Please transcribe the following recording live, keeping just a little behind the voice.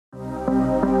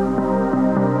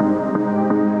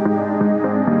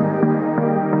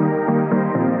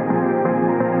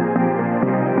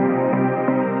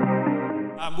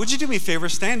Would you do me a favor?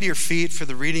 Stand to your feet for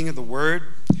the reading of the word.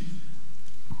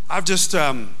 I've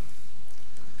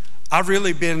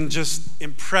really been just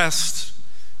impressed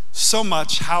so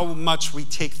much how much we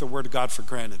take the word of God for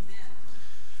granted.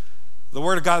 The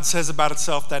word of God says about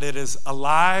itself that it is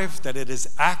alive, that it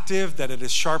is active, that it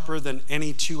is sharper than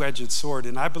any two-edged sword.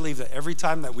 And I believe that every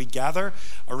time that we gather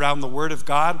around the word of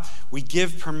God, we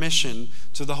give permission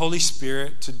to the Holy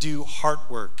Spirit to do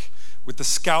heart work with the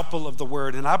scalpel of the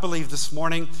word. And I believe this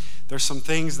morning there's some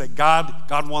things that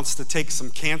God wants to take some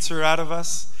cancer out of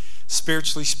us.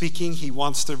 Spiritually speaking, he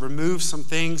wants to remove some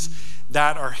things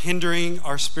that are hindering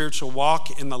our spiritual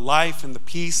walk in the life and the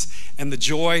peace and the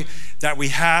joy that we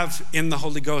have in the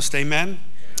Holy Ghost. Amen?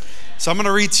 So I'm going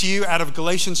to read to you out of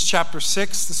Galatians chapter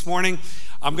 6 this morning.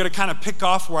 I'm going to kind of pick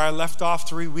off where I left off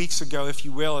 3 weeks ago, if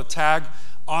you will, a tag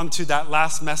onto that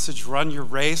last message, Run Your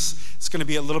Race. It's going to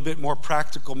be a little bit more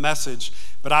practical message,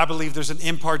 but I believe there's an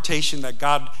impartation that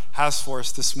God has for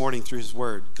us this morning through his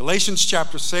word. Galatians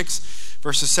chapter 6,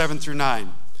 verses 7 through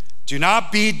 9. Do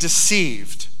not be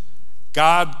deceived.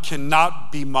 God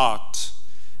cannot be mocked.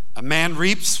 A man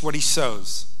reaps what he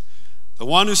sows. The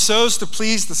one who sows to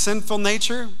please the sinful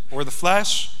nature or the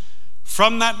flesh,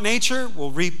 from that nature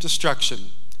will reap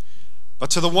destruction. But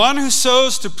to the one who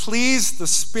sows to please the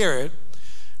Spirit,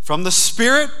 from the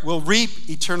Spirit will reap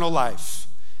eternal life.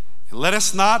 And let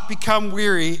us not become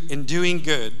weary in doing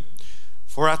good,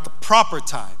 for at the proper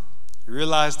time, you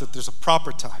realize that there's a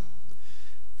proper time,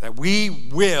 that we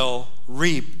will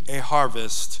reap a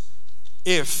harvest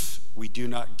if we do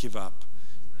not give up.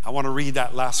 I want to read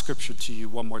that last scripture to you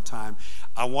one more time.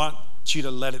 I want you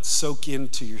to let it soak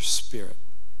into your spirit.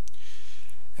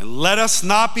 And let us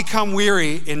not become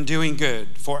weary in doing good,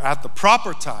 for at the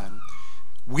proper time,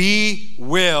 we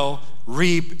will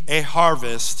reap a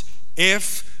harvest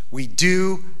if we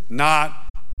do not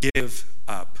give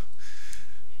up.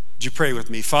 Would you pray with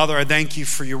me? Father, I thank you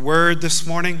for your word this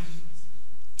morning.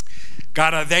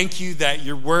 God, I thank you that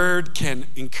your word can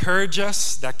encourage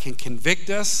us, that can convict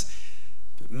us,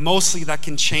 but mostly that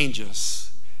can change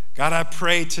us. God, I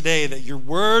pray today that your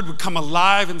word would come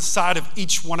alive inside of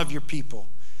each one of your people,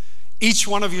 each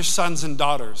one of your sons and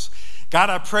daughters. God,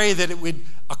 I pray that it would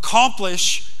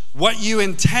accomplish what you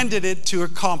intended it to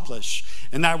accomplish,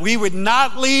 and that we would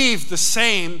not leave the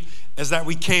same as that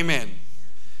we came in.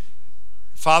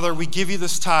 Father, we give you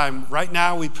this time. Right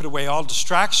now, we put away all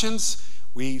distractions.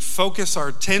 We focus our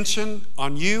attention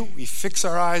on you. We fix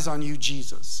our eyes on you,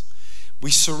 Jesus.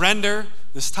 We surrender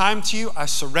this time to you. I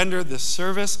surrender this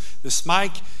service, this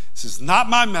mic. This is not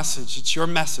my message. It's your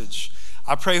message.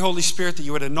 I pray, Holy Spirit, that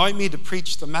you would anoint me to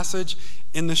preach the message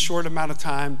in this short amount of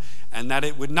time, and that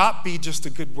it would not be just a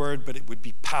good word, but it would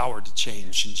be power to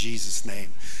change in Jesus' name.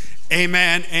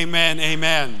 Amen, amen,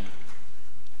 amen.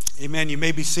 Amen. You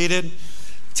may be seated.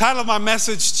 The title of my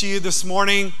message to you this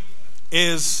morning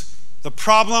is The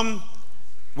Problem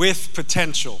with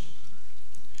Potential.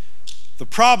 The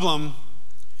problem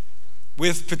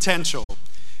with potential.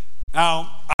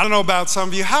 Now, I don't know about some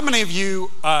of you. How many of you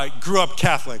grew up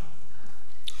Catholic?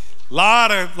 A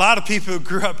lot of people who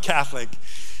grew up Catholic.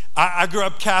 I grew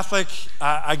up Catholic.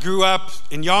 I grew up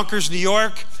in Yonkers, New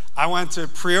York. I went to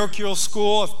parochial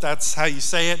school, if that's how you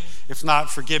say it. If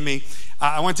not, forgive me.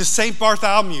 I went to St.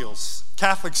 Bartholomew's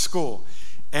Catholic school.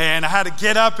 And I had to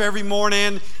get up every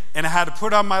morning, and I had to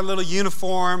put on my little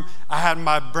uniform. I had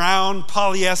my brown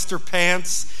polyester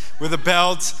pants with a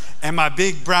belt and my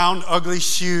big brown ugly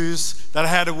shoes that I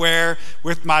had to wear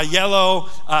with my yellow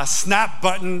snap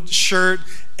button shirt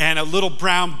and a little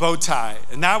brown bow tie.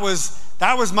 And that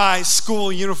was my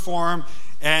school uniform,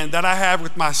 and that I had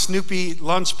with my Snoopy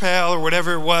lunch pail or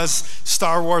whatever it was,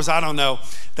 Star Wars, I don't know,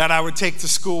 that I would take to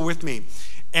school with me.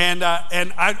 And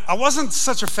I wasn't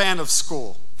such a fan of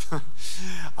school.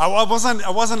 I wasn't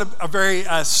a very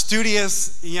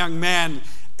studious young man,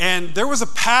 and there was a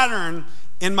pattern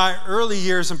in my early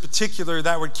years in particular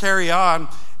that would carry on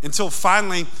until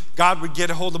finally God would get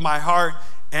a hold of my heart,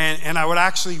 and I would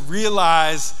actually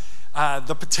realize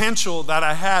the potential that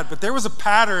I had. But there was a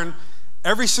pattern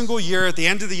every single year. At the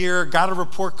end of the year, got a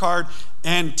report card,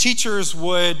 and teachers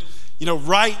would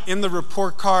write in the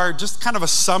report card just kind of a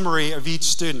summary of each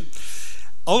student.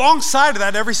 Alongside of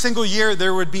that, every single year,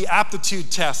 there would be aptitude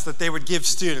tests that they would give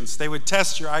students. They would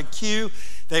test your IQ.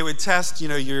 They would test,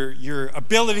 your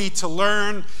ability to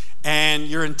learn and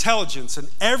your intelligence. And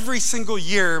every single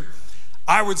year,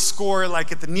 I would score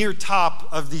like at the near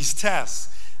top of these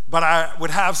tests, but I would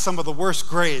have some of the worst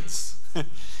grades.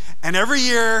 And every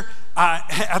year,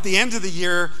 at the end of the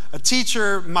year, a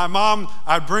teacher, my mom,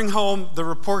 I'd bring home the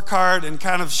report card and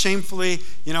kind of shamefully,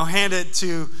 hand it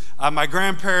to my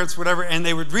grandparents, whatever, and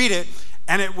they would read it.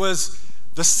 And it was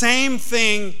the same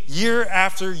thing year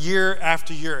after year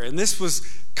after year. And this was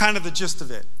kind of the gist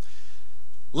of it.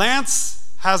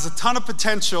 Lance has a ton of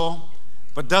potential,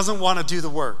 but doesn't want to do the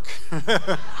work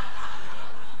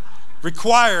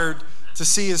required to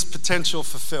see his potential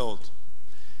fulfilled.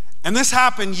 And this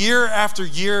happened year after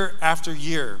year after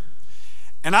year.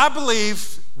 And I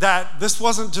believe that this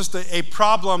wasn't just a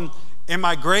problem in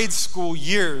my grade school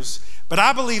years, but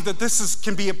I believe that this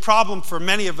can be a problem for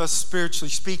many of us spiritually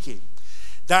speaking.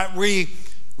 That we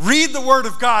read the Word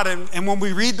of God, and when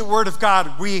we read the Word of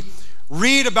God, we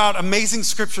read about amazing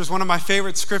scriptures. One of my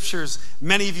favorite scriptures,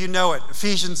 many of you know it,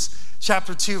 Ephesians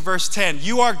chapter 2, verse 10.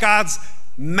 You are God's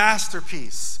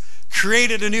masterpiece,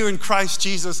 created anew in Christ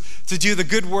Jesus to do the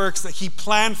good works that he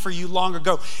planned for you long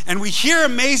ago. And we hear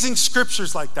amazing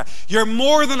scriptures like that. You're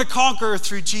more than a conqueror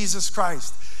through Jesus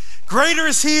Christ. Greater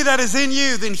is he that is in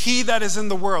you than he that is in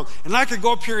the world. And I could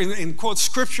go up here and quote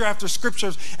scripture after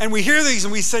scripture, and we hear these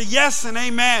and we say yes and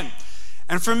amen.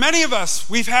 And for many of us,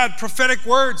 we've had prophetic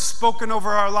words spoken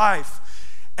over our life.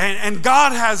 And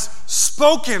God has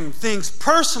spoken things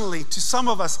personally to some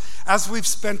of us as we've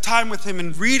spent time with him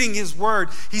and reading his word.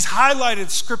 He's highlighted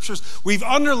scriptures. We've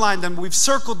underlined them. We've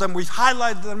circled them. We've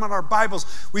highlighted them in our Bibles.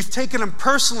 We've taken them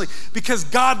personally because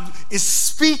God is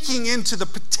speaking into the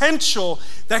potential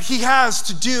that he has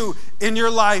to do in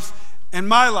your life and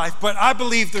my life. But I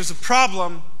believe there's a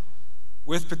problem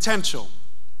with potential.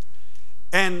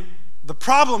 And the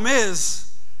problem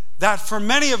is that for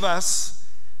many of us,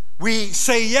 we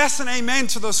say yes and amen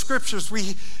to those scriptures.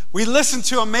 We listen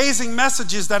to amazing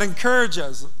messages that encourage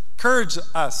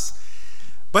us.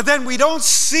 But then we don't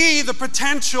see the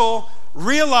potential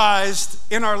realized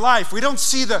in our life. We don't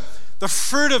see the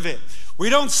fruit of it. We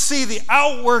don't see the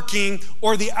outworking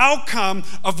or the outcome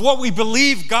of what we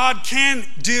believe God can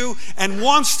do and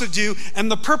wants to do,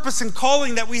 and the purpose and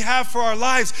calling that we have for our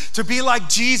lives to be like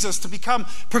Jesus, to become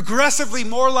progressively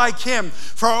more like him,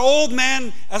 for our old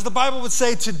man, as the Bible would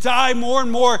say, to die more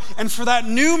and more, and for that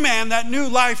new man, that new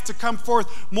life to come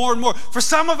forth more and more. For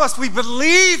some of us, we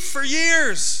believe for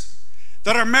years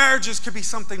that our marriages could be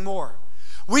something more.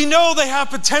 We know they have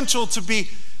potential to be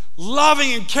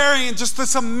loving and caring and just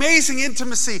this amazing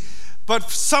intimacy,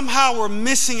 but somehow we're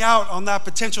missing out on that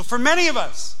potential. For many of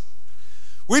us,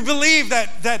 we believe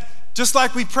that just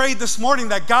like we prayed this morning,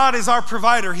 that God is our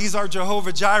provider. He's our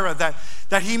Jehovah Jireh,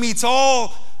 that he meets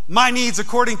all my needs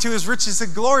according to his riches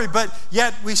and glory, but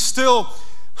yet we still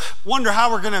wonder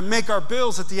how we're going to make our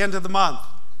bills at the end of the month.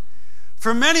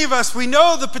 For many of us, we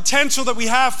know the potential that we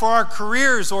have for our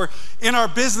careers or in our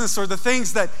business or the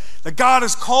things that God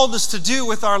has called us to do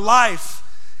with our life,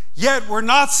 yet we're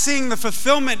not seeing the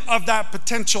fulfillment of that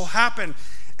potential happen.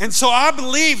 And so I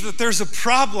believe that there's a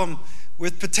problem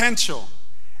with potential.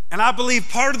 And I believe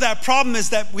part of that problem is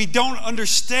that we don't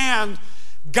understand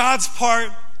God's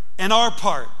part and our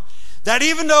part. That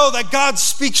even though that God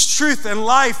speaks truth and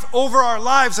life over our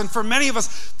lives, and for many of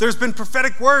us, there's been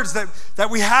prophetic words that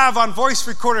we have on voice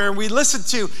recorder and we listen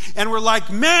to, and we're like,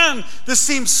 man, this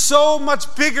seems so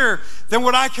much bigger than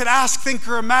what I could ask, think,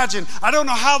 or imagine. I don't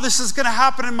know how this is going to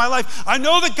happen in my life. I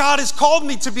know that God has called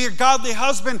me to be a godly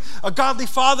husband, a godly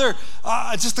father,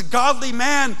 just a godly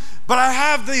man, but I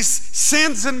have these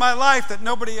sins in my life that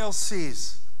nobody else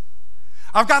sees.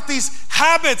 I've got these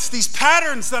habits, these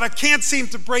patterns that I can't seem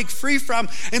to break free from.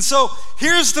 And so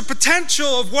here's the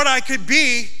potential of what I could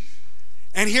be,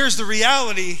 and here's the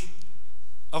reality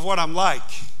of what I'm like.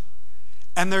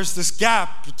 And there's this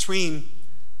gap between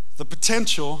the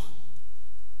potential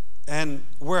and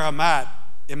where I'm at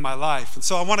in my life. And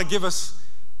so I want to give us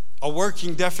a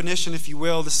working definition, if you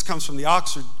will. This comes from the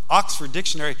Oxford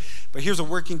Dictionary, but here's a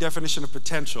working definition of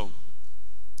potential.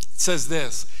 It says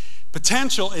this: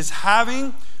 potential is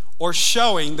having or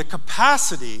showing the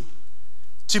capacity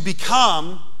to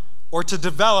become or to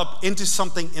develop into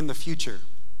something in the future.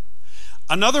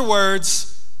 In other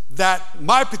words, that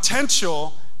my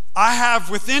potential, I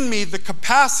have within me the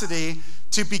capacity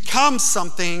to become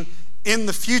something in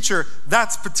the future.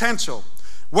 That's potential.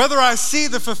 Whether I see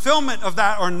the fulfillment of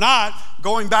that or not,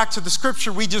 going back to the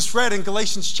scripture we just read in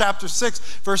Galatians chapter 6,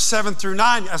 verse 7 through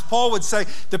 9, as Paul would say,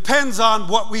 depends on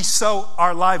what we sow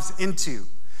our lives into.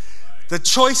 The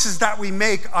choices that we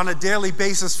make on a daily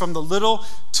basis, from the little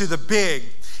to the big.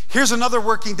 Here's another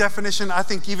working definition, I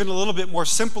think even a little bit more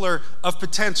simpler, of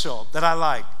potential that I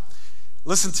like.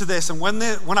 Listen to this, and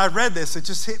when I read this, it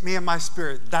just hit me in my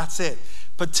spirit. That's it.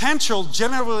 Potential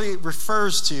generally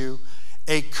refers to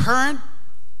a current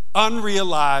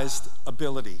unrealized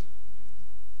ability.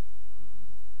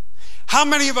 How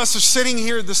many of us are sitting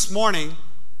here this morning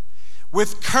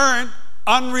with current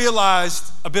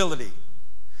unrealized ability?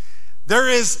 There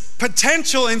is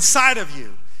potential inside of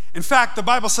you. In fact, the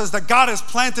Bible says that God has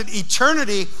planted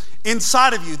eternity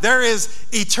inside of you. There is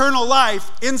eternal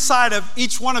life inside of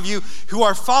each one of you who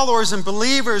are followers and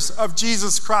believers of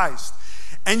Jesus Christ.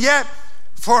 And yet,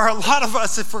 for a lot of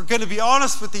us, if we're going to be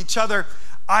honest with each other,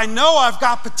 I know I've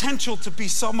got potential to be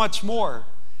so much more,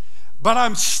 but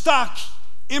I'm stuck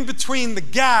in between the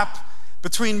gap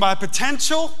between my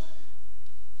potential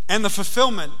and the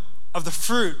fulfillment of the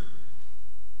fruit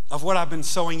of what I've been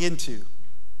sowing into.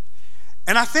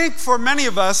 And I think for many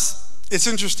of us, it's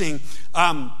interesting.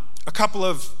 This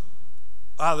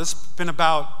has been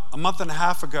about a month and a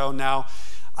half ago now.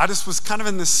 I just was kind of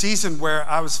in this season where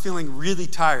I was feeling really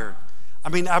tired. I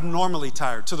mean, abnormally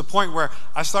tired, to the point where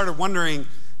I started wondering,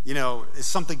 is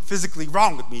something physically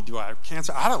wrong with me? Do I have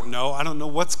cancer? I don't know. I don't know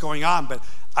what's going on, but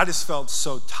I just felt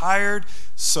so tired,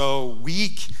 so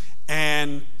weak,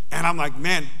 and I'm like,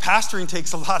 man, pastoring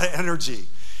takes a lot of energy.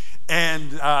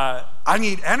 And I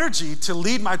need energy to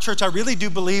lead my church. I really do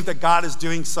believe that God is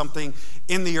doing something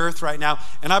in the earth right now.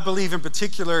 And I believe in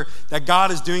particular that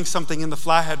God is doing something in the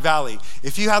Flathead Valley.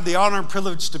 If you had the honor and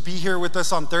privilege to be here with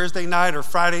us on Thursday night or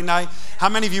Friday night, how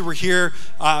many of you were here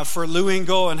for Lou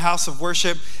Engle and House of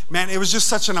Worship? Man, it was just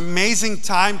such an amazing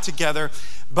time together.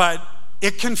 But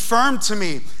it confirmed to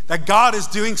me that God is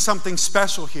doing something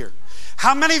special here.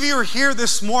 How many of you are here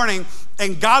this morning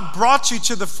and God brought you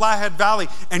to the Flathead Valley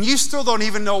and you still don't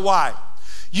even know why?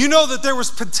 You know that there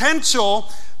was potential,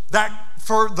 that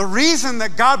for the reason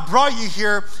that God brought you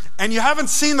here, and you haven't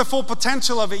seen the full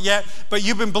potential of it yet, but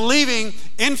you've been believing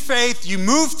in faith. You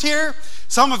moved here.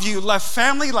 Some of you left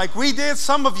family like we did.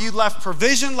 Some of you left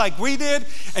provision like we did.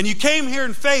 And you came here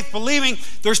in faith believing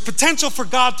there's potential for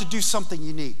God to do something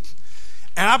unique.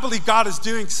 And I believe God is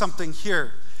doing something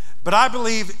here. But I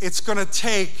believe it's going to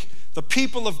take the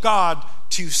people of God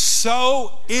to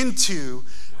sow into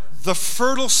the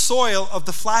fertile soil of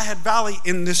the Flathead Valley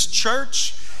in this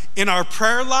church, in our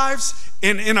prayer lives,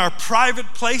 in our private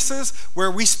places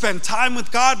where we spend time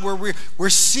with God, where we're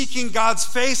seeking God's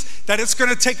face, that it's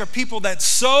going to take a people that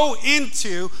sow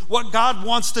into what God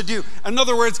wants to do. In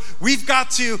other words, we've got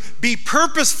to be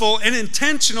purposeful and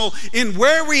intentional in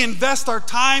where we invest our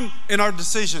time and our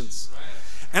decisions.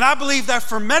 And I believe that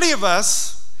for many of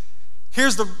us,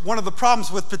 here's one of the problems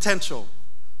with potential.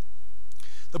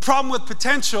 The problem with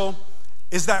potential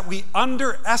is that we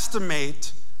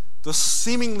underestimate the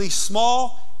seemingly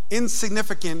small,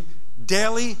 insignificant,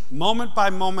 daily,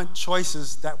 moment-by-moment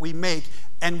choices that we make,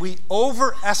 and we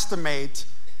overestimate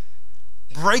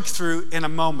breakthrough in a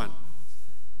moment.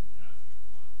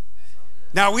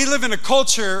 Now, we live in a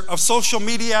culture of social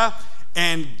media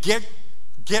and get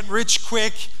rich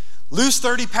quick, lose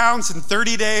 30 pounds in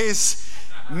 30 days,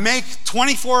 make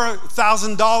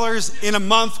 $24,000 in a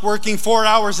month working 4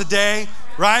 hours a day,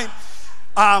 right?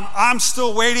 I'm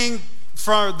still waiting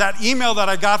for that email that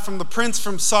I got from the prince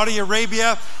from Saudi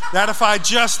Arabia, that if I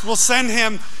just will send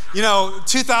him,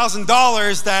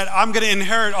 $2,000, that I'm going to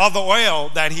inherit all the oil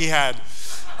that he had.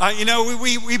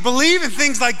 We believe in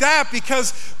things like that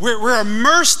because we're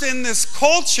immersed in this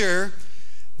culture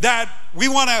that we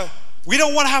don't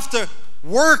want to have to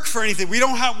work for anything. We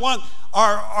don't want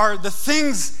the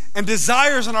things and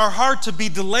desires in our heart to be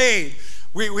delayed.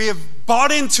 We have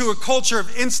bought into a culture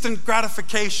of instant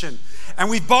gratification. And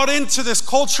we've bought into this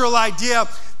cultural idea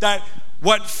that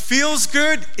what feels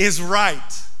good is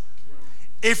right.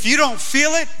 If you don't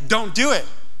feel it, don't do it.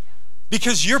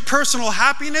 Because your personal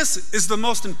happiness is the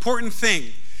most important thing.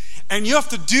 And you have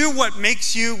to do what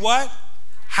makes you what?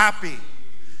 Happy.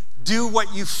 Do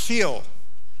what you feel.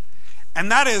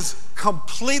 And that is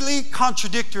completely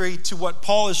contradictory to what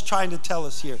Paul is trying to tell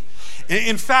us here.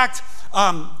 In fact,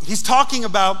 he's talking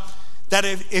about that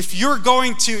if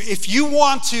you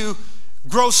want to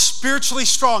grow spiritually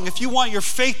strong, if you want your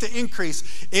faith to increase,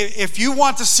 if you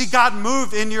want to see God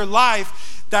move in your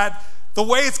life, that the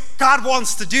way God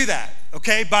wants to do that,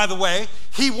 okay, by the way,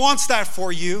 he wants that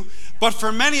for you. But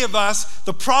for many of us,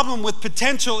 the problem with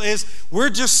potential is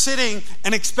we're just sitting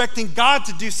and expecting God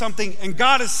to do something, and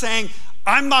God is saying,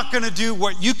 I'm not going to do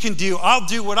what you can do. I'll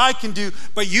do what I can do,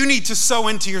 but you need to sow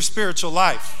into your spiritual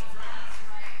life.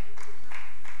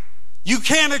 You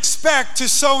can't expect to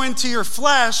sow into your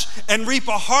flesh and reap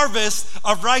a harvest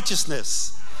of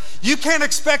righteousness. You can't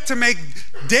expect to make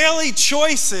daily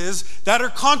choices that are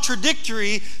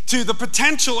contradictory to the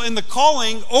potential and the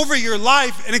calling over your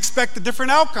life and expect a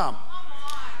different outcome.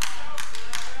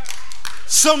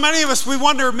 So many of us, we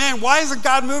wonder, man, why isn't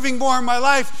God moving more in my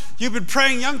life? You've been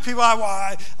praying, young people,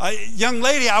 young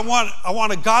lady, I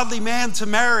want a godly man to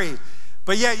marry.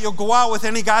 But yet you'll go out with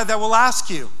any guy that will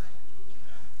ask you.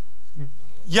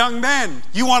 Young men,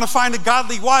 you want to find a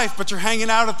godly wife, but you're hanging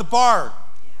out at the bar.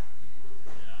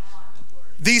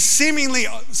 These seemingly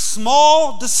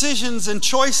small decisions and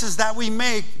choices that we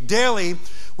make daily,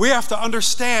 we have to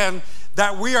understand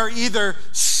that we are either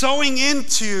sowing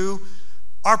into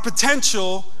our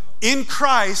potential in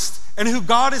Christ and who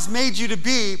God has made you to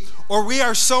be, or we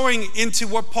are sowing into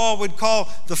what Paul would call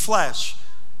the flesh.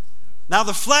 Now,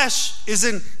 the flesh is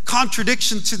in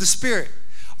contradiction to the spirit.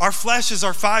 Our flesh is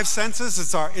our five senses.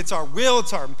 It's our will,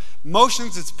 it's our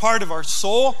emotions, it's part of our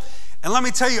soul. And let me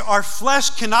tell you, our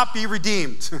flesh cannot be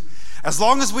redeemed. As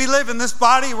long as we live in this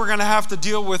body, we're going to have to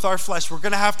deal with our flesh. We're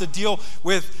going to have to deal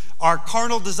with our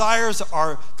carnal desires,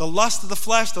 the lust of the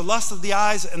flesh, the lust of the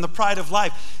eyes, and the pride of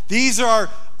life. These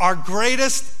are our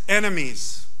greatest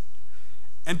enemies.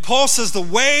 And Paul says the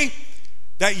way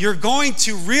that you're going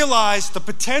to realize the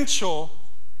potential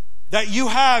that you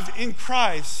have in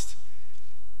Christ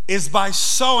is by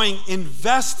sowing,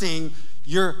 investing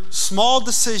your small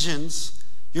decisions,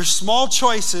 your small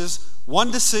choices, one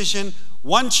decision,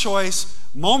 one choice,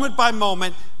 moment by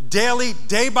moment, daily,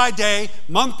 day by day,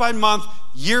 month by month,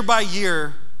 year by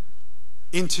year,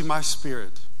 into my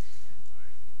spirit.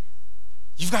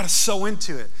 You've got to sow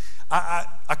into it.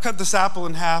 I cut this apple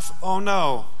in half. Oh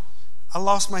no, I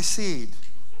lost my seed.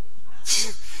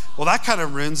 Well, that kind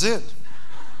of ruins it.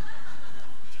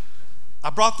 I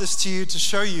brought this to you to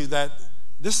show you that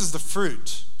this is the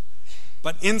fruit.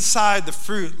 But inside the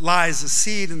fruit lies a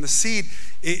seed, and the seed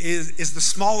is the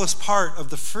smallest part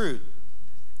of the fruit.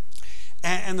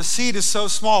 And the seed is so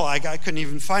small, I couldn't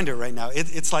even find it right now.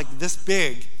 It's like this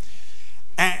big.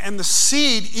 And the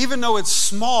seed, even though it's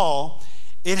small,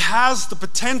 it has the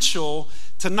potential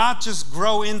to not just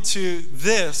grow into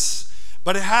this,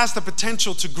 but it has the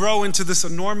potential to grow into this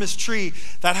enormous tree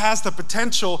that has the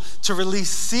potential to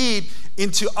release seed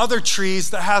into other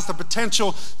trees, that has the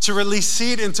potential to release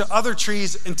seed into other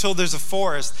trees until there's a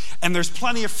forest. And there's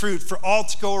plenty of fruit for all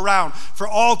to go around, for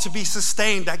all to be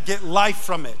sustained, that get life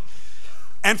from it.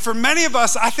 And for many of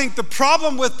us, I think the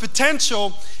problem with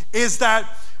potential is that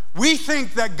we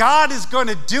think that God is going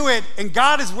to do it and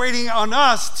God is waiting on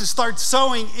us to start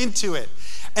sowing into it.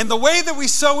 And the way that we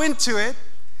sow into it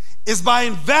is by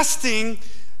investing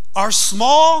our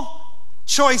small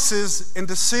choices and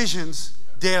decisions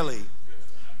daily.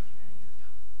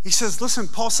 He says, listen,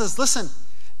 Paul says, listen,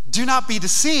 do not be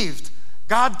deceived.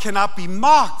 God cannot be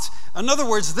mocked. In other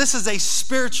words, this is a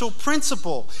spiritual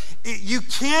principle. You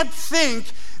can't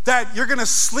think that you're going to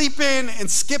sleep in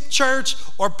and skip church,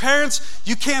 or parents,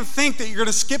 you can't think that you're going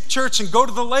to skip church and go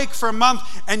to the lake for a month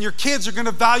and your kids are going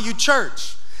to value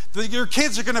church. That your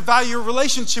kids are going to value a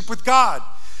relationship with God.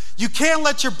 You can't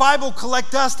let your Bible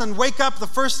collect dust and wake up the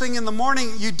first thing in the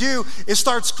morning you do is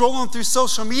start scrolling through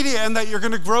social media and that you're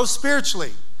going to grow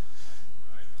spiritually.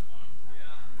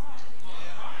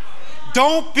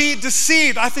 Don't be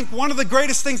deceived. I think one of the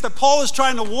greatest things that Paul is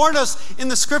trying to warn us in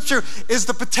the scripture is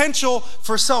the potential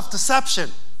for self-deception.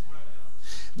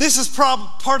 This is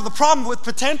part of the problem with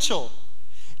potential,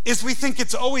 is we think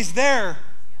it's always there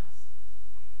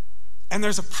and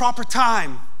there's a proper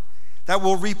time that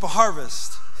we'll reap a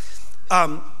harvest.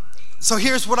 So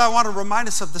here's what I want to remind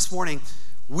us of this morning.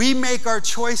 We make our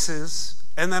choices,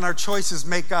 and then our choices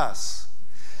make us.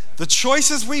 The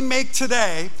choices we make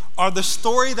today are the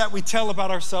story that we tell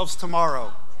about ourselves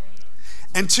tomorrow.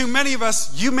 And too many of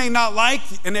us, you may not like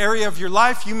an area of your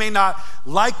life, you may not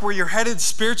like where you're headed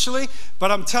spiritually,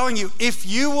 but I'm telling you, if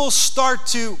you will start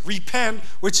to repent,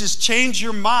 which is change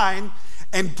your mind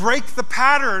and break the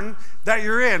pattern that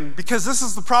you're in, because this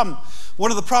is the problem.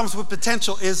 One of the problems with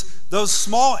potential is those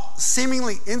small,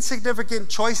 seemingly insignificant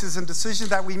choices and decisions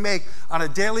that we make on a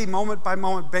daily,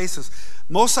 moment-by-moment basis.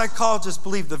 Most psychologists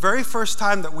believe the very first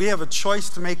time that we have a choice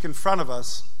to make in front of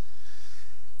us,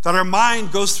 that our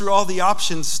mind goes through all the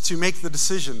options to make the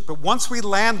decision. But once we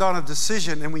land on a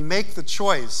decision and we make the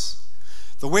choice,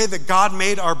 the way that God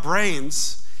made our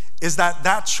brains is that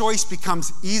that choice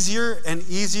becomes easier and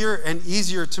easier and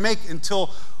easier to make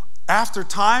until after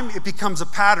time it becomes a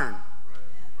pattern.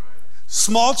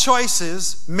 Small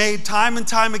choices made time and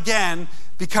time again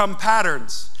become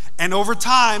patterns. And over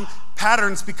time,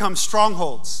 patterns become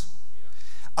strongholds.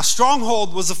 A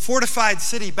stronghold was a fortified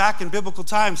city back in biblical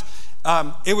times.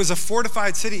 It was a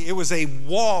fortified city. It was a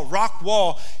wall, rock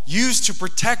wall, used to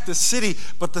protect the city,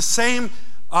 but the same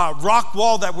rock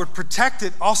wall that would protect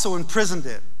it also imprisoned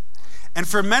it. And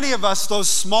for many of us, those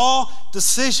small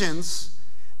decisions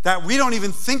that we don't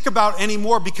even think about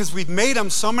anymore because we've made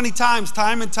them so many times,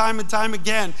 time and time and time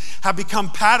again, have become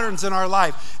patterns in our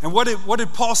life. And what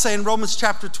did Paul say in Romans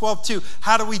chapter 12, 2?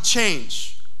 How do we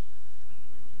change?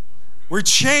 We're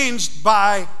changed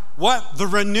by what? The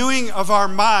renewing of our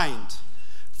mind.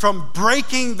 From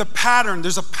breaking the pattern.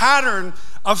 There's a pattern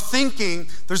of thinking.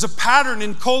 There's a pattern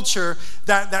in culture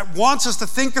that wants us to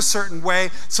think a certain way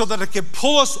so that it can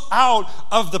pull us out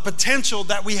of the potential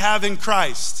that we have in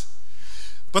Christ.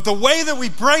 But the way that we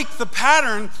break the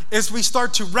pattern is we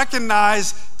start to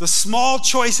recognize the small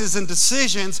choices and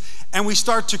decisions, and we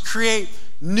start to create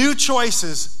new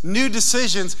choices, new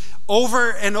decisions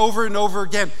over and over and over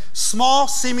again. Small,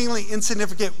 seemingly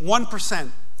insignificant, 1%.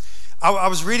 I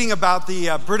was reading about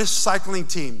the British cycling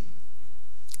team.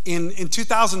 In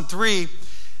 2003,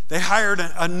 they hired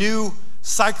a new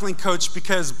cycling coach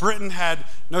because Britain had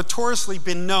notoriously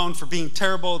been known for being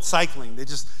terrible at cycling.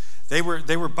 They were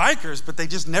bikers, but they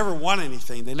just never won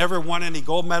anything. They never won any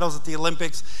gold medals at the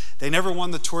Olympics. They never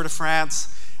won the Tour de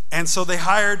France. And so they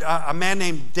hired a man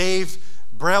named Dave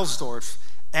Brailsdorf,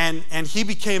 and he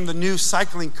became the new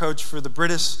cycling coach for the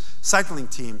British cycling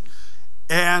team.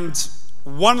 And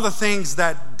one of the things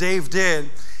that Dave did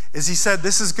is he said,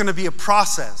 this is going to be a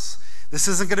process. This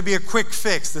isn't going to be a quick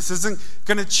fix. This isn't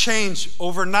going to change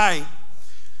overnight.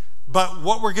 But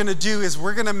what we're going to do is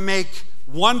we're going to make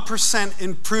 1%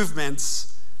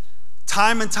 improvements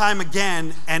time and time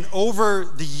again. And over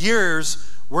the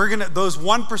years, those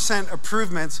 1%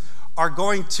 improvements are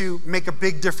going to make a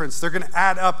big difference. They're going to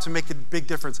add up to make a big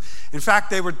difference. In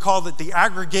fact, they would call it the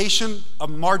aggregation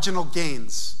of marginal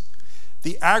gains.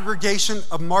 The aggregation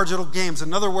of marginal gains.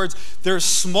 In other words, there's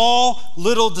small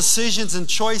little decisions and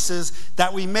choices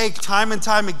that we make time and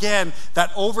time again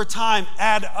that over time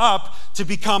add up to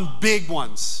become big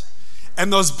ones.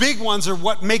 And those big ones are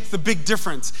what make the big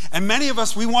difference. And many of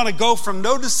us, we want to go from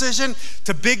no decision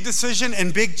to big decision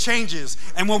and big changes.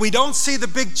 And when we don't see the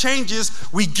big changes,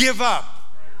 we give up.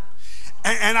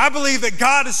 And I believe that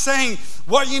God is saying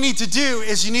what you need to do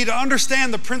is you need to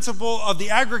understand the principle of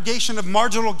the aggregation of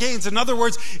marginal gains. In other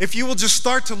words, if you will just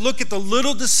start to look at the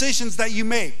little decisions that you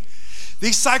make.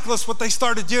 These cyclists, what they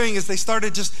started doing is they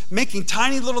started just making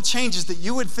tiny little changes that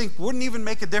you would think wouldn't even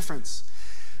make a difference.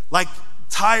 Like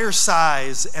tire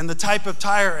size and the type of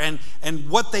tire and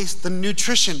the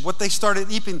nutrition, what they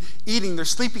started eating, their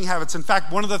sleeping habits. In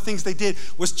fact, one of the things they did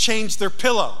was change their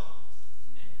pillow.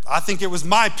 I think it was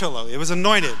my pillow. It was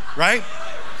anointed, right?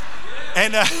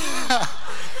 And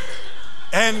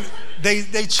and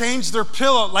they changed their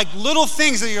pillow, like little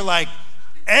things that you're like,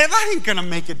 that ain't gonna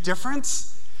make a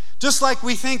difference. Just like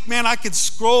we think, man, I could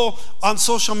scroll on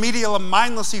social media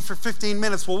mindlessly for 15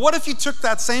 minutes. Well, what if you took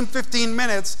that same 15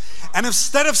 minutes and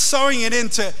instead of sewing it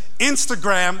into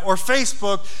Instagram or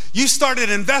Facebook, you started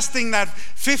investing that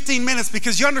 15 minutes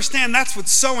because you understand that's what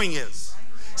sewing is.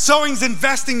 Sewing's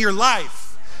investing your life.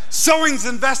 Sowing's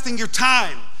investing your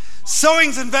time.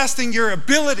 Sowing's investing your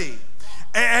ability.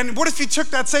 And what if you took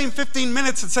that same 15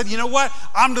 minutes and said, you know what?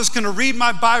 I'm just going to read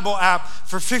my Bible app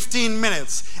for 15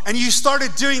 minutes. And you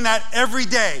started doing that every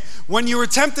day. When you were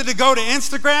tempted to go to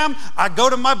Instagram, I go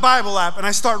to my Bible app and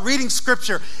I start reading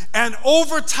scripture. And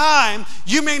over time,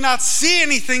 you may not see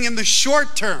anything in the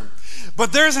short term.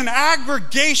 But there's an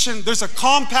aggregation, there's a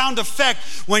compound effect.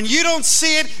 When you don't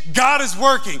see it, God is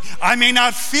working. I may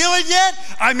not feel it yet,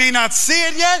 I may not see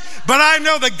it yet, but I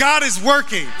know that God is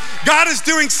working. God is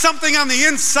doing something on the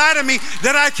inside of me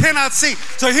that I cannot see.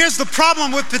 So here's the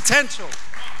problem with potential.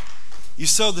 You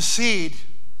sow the seed,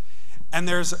 and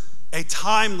there's a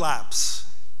time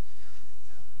lapse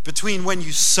between when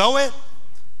you sow it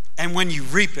and when you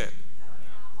reap it.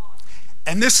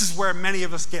 And this is where many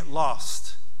of us get lost.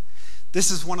 This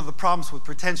is one of the problems with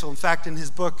potential. In fact, in his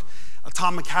book,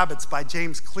 Atomic Habits by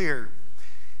James Clear,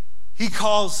 he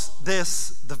calls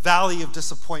this the valley of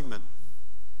disappointment.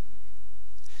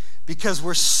 Because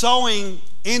we're sowing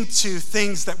into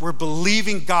things that we're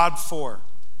believing God for.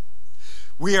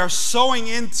 We are sowing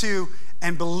into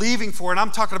and believing for, and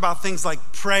I'm talking about things like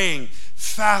praying,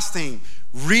 fasting,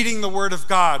 reading the Word of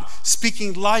God,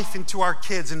 speaking life into our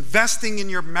kids, investing in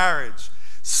your marriage.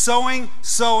 Sowing,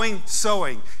 sowing,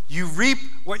 sowing. You reap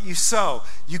what you sow.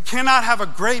 You cannot have a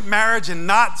great marriage and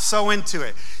not sow into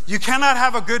it. You cannot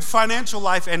have a good financial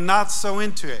life and not sow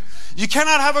into it. You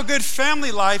cannot have a good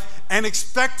family life and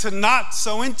expect to not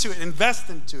sow into it, invest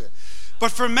into it.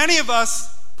 But for many of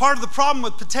us, part of the problem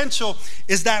with potential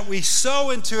is that we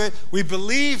sow into it, we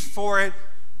believe for it,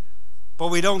 but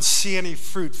we don't see any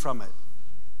fruit from it.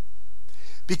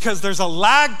 Because there's a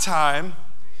lag time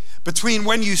between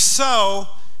when you sow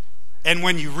and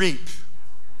when you reap.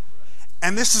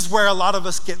 And this is where a lot of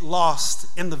us get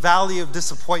lost in the valley of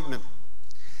disappointment.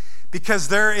 Because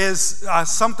there is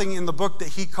something in the book that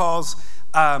he calls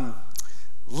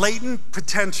latent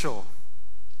potential.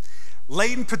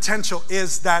 Latent potential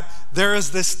is that there is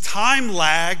this time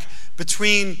lag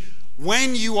between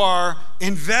when you are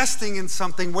investing in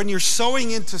something, when you're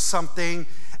sowing into something,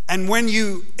 and when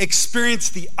you experience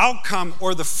the outcome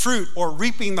or the fruit or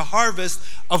reaping the harvest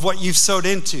of what you've sowed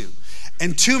into.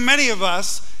 And too many of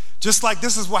us, just like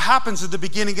this is what happens at the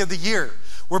beginning of the year.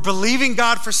 We're believing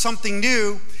God for something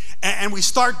new, and we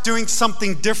start doing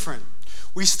something different.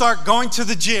 We start going to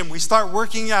the gym. We start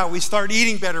working out. We start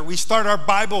eating better. We start our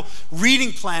Bible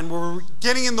reading plan where we're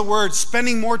getting in the Word,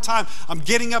 spending more time. I'm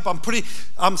getting up.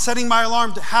 I'm setting my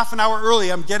alarm to half an hour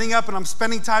early. I'm getting up and I'm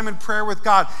spending time in prayer with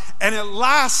God. And it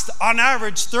lasts, on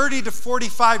average, 30 to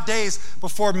 45 days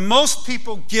before most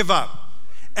people give up.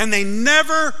 And they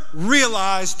never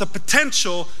realize the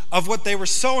potential of what they were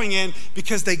sowing in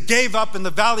because they gave up in the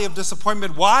valley of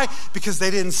disappointment. Why? Because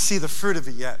they didn't see the fruit of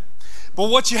it yet. But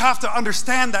what you have to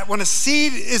understand, that when a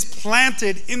seed is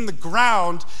planted in the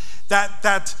ground,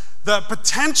 that the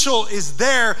potential is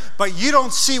there, but you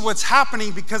don't see what's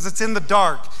happening because it's in the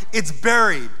dark. It's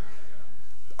buried.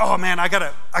 Oh man, I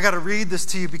gotta read this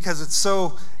to you because it's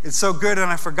so good, and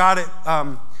I forgot it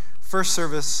first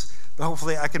service, but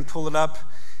hopefully I can pull it up.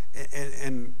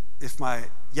 And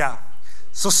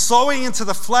So sowing into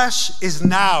the flesh is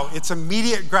now. It's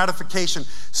immediate gratification.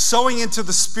 Sowing into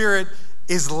the Spirit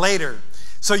is later.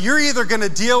 So you're either going to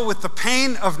deal with the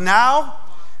pain of now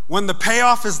when the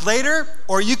payoff is later,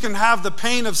 or you can have the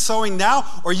pain of sowing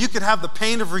now, or you could have the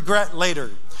pain of regret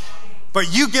later.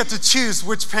 But you get to choose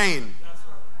which pain.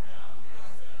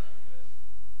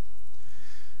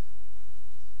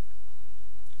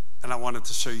 And I wanted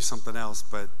to show you something else,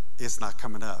 but it's not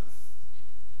coming up.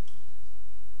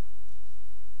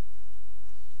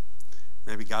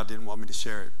 Maybe God didn't want me to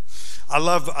share it. I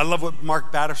love what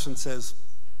Mark Batterson says.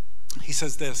 He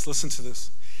says this, listen to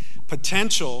this.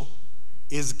 Potential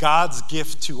is God's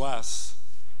gift to us,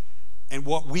 and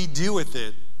what we do with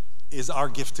it is our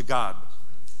gift to God.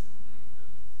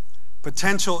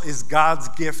 Potential is God's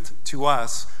gift to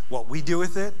us. What we do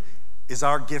with it is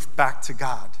our gift back to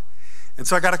God. And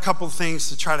so I got a couple of things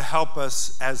to try to help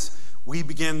us as we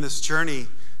begin this journey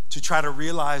to try to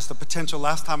realize the potential.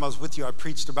 Last time I was with you, I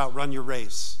preached about run your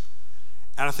race.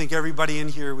 And I think everybody in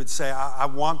here would say, I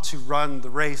want to run the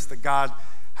race that God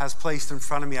has placed in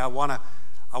front of me. I want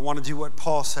to do what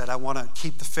Paul said. I want to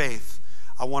keep the faith.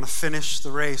 I want to finish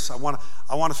the race. I want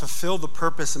to fulfill the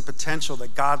purpose and potential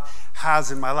that God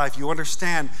has in my life. You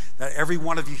understand that every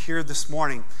one of you here this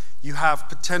morning, you have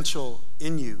potential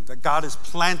in you, that God has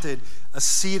planted a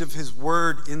seed of his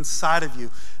word inside of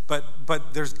you.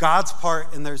 But there's God's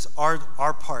part and there's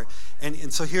our part.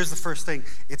 And so here's the first thing.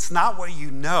 It's not what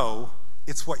you know,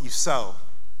 it's what you sow.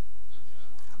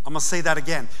 I'm going to say that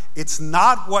again. It's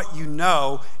not what you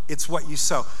know, it's what you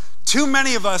sow. Too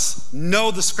many of us know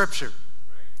the scripture.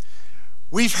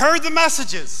 We've heard the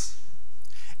messages.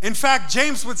 In fact,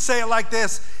 James would say it like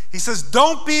this. He says,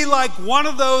 don't be like one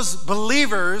of those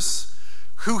believers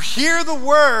who hear the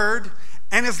word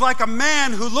and is like a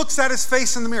man who looks at his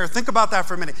face in the mirror. Think about that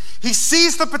for a minute. He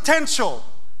sees the potential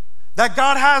that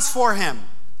God has for him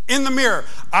in the mirror.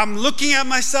 I'm looking at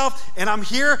myself and I'm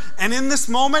here, and in this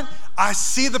moment, I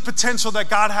see the potential that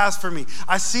God has for me.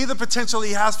 I see the potential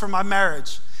he has for my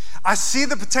marriage. I see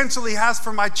the potential he has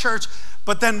for my church.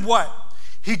 But then what?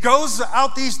 He goes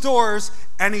out these doors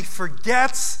and he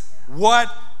forgets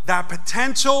what that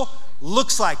potential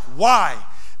looks like. Why?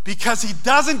 Because he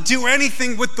doesn't do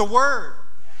anything with the word.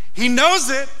 He knows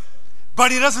it,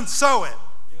 but he doesn't sow it.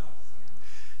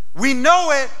 We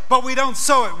know it, but we don't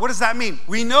sow it. What does that mean?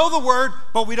 We know the word,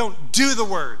 but we don't do the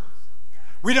word.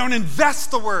 We don't invest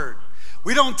the word.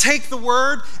 We don't take the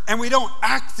word and we don't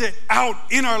act it out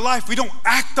in our life. We don't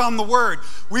act on the word.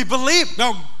 We believe,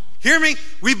 no, hear me,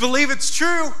 we believe it's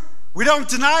true. We don't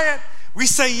deny it. We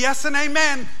say yes and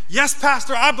amen. Yes,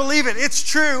 Pastor, I believe it. It's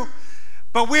true.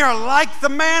 But we are like the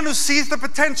man who sees the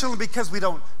potential, because we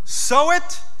don't sow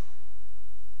it,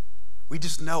 we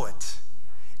just know it.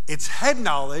 It's head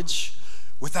knowledge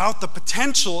without the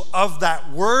potential of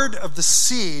that word of the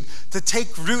seed to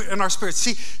take root in our spirit.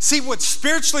 See, what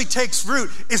spiritually takes root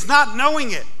is not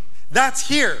knowing it. That's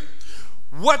here.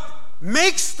 What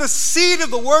makes the seed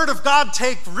of the word of God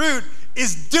take root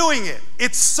is doing it.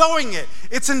 It's sowing it.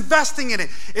 It's investing in it.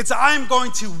 It's, I'm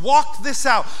going to walk this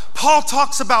out. Paul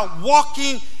talks about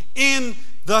walking in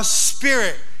the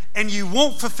Spirit, and you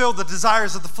won't fulfill the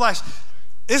desires of the flesh.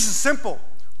 This is simple.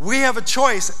 We have a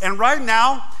choice, and right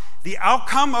now, the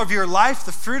outcome of your life,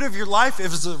 the fruit of your life,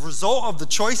 is a result of the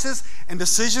choices and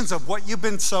decisions of what you've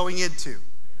been sowing into.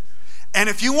 And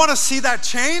if you want to see that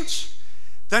change,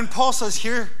 then Paul says,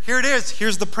 here it is.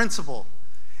 Here's the principle.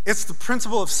 It's the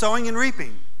principle of sowing and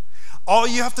reaping. All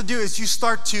you have to do is you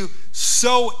start to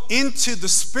sow into the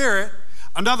Spirit.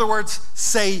 In other words,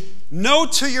 say no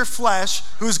to your flesh,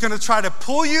 who's going to try to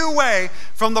pull you away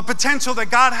from the potential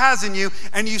that God has in you,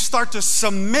 and you start to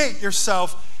submit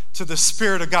yourself to the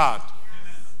Spirit of God.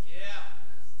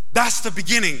 That's the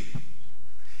beginning.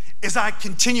 As I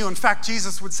continue, in fact,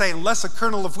 Jesus would say, unless a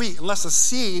kernel of wheat, unless a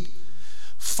seed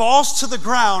falls to the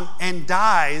ground and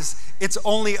dies, it's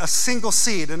only a single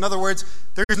seed. In other words,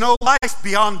 there's no life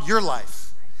beyond your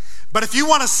life. But if you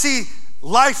want to see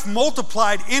life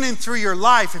multiplied in and through your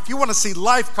life, if you want to see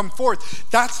life come forth,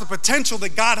 that's the potential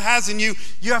that God has in you.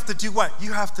 You have to do what?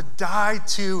 You have to die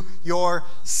to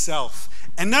yourself.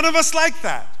 And none of us like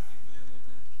that.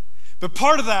 But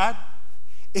part of that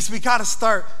is we got to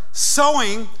start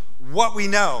sowing what we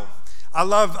know. I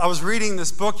was reading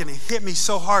this book and it hit me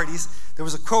so hard. There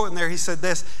was a quote in there. He said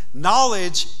this: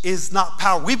 knowledge is not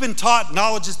power. We've been taught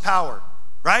knowledge is power,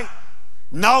 right?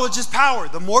 Knowledge is power.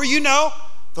 The more you know,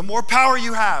 the more power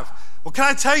you have. Well, can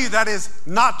I tell you that is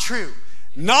not true?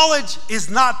 Knowledge is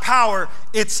not power.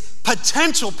 It's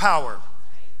potential power.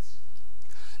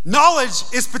 Knowledge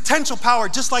is potential power,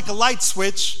 just like a light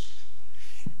switch.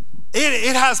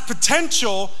 It has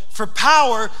potential for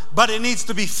power, but it needs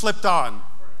to be flipped on.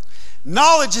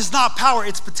 Knowledge is not power,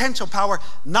 it's potential power.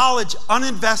 Knowledge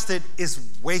uninvested is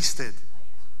wasted.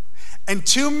 And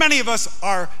too many of us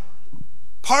are,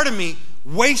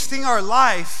 wasting our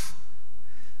life.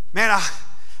 Man,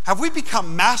 have we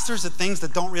become masters at things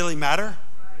that don't really matter?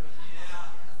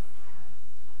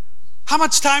 How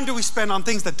much time do we spend on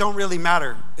things that don't really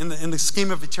matter in the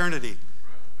scheme of eternity?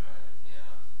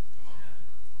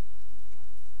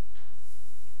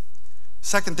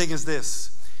 Second thing is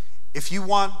this: if you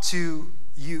want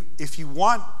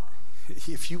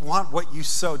what you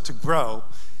sow to grow,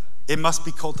 it must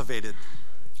be cultivated.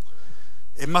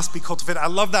 It must be cultivated. I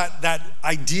love that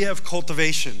idea of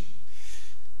cultivation.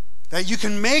 That you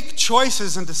can make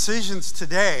choices and decisions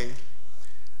today,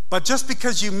 but just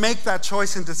because you make that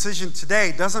choice and decision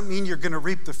today doesn't mean you're going to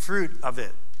reap the fruit of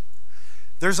it.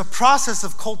 There's a process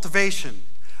of cultivation.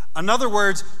 In other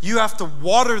words, you have to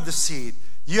water the seed.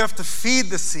 You have to feed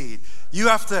the seed. You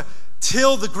have to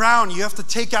till the ground. You have to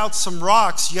take out some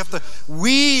rocks. You have to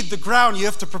weed the ground. You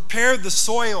have to prepare the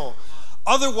soil.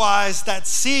 Otherwise, that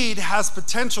seed has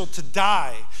potential to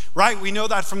die, right? We know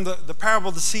that from the parable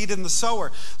of the seed and the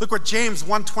sower. Look what James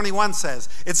 1:21 says.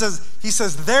 He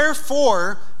says,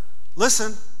 therefore,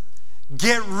 listen,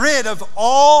 get rid of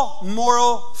all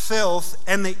moral filth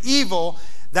and the evil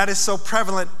that is so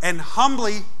prevalent, and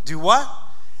humbly do what?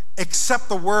 Accept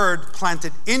the word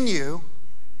planted in you,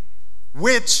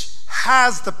 which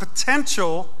has the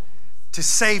potential to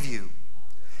save you.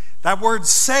 That word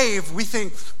save,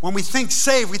 when we think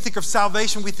save, we think of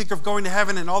salvation, we think of going to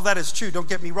heaven, and all that is true, don't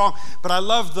get me wrong. But I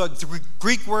love the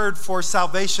Greek word for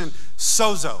salvation,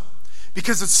 sozo,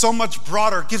 because it's so much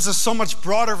broader. It gives us so much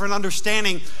broader of an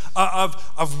understanding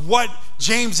of what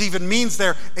James even means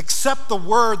there. Accept the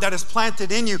word that is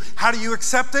planted in you. How do you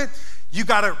accept it? You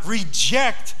got to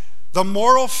reject the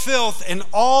moral filth and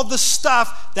all the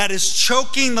stuff that is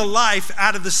choking the life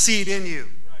out of the seed in you.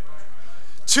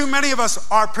 Too many of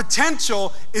us, our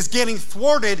potential is getting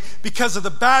thwarted because of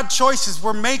the bad choices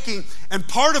we're making. And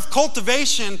part of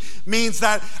cultivation means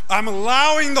that I'm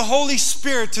allowing the Holy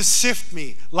Spirit to sift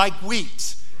me like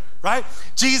wheat, right?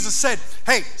 Jesus said,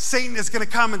 hey, Satan is going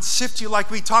to come and sift you like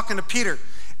wheat, talking to Peter.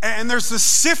 And there's this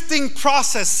sifting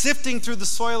process, sifting through the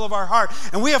soil of our heart.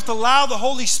 And we have to allow the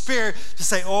Holy Spirit to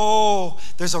say, oh,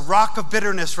 there's a rock of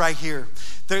bitterness right here.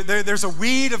 There's a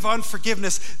weed of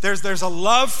unforgiveness. There's a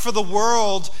love for the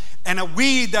world and a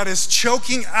weed that is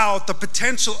choking out the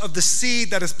potential of the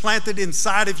seed that is planted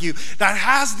inside of you that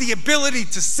has the ability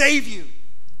to save you.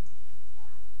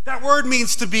 That word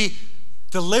means to be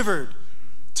delivered,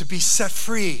 to be set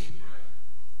free,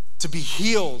 to be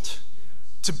healed,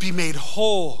 to be made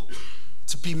whole,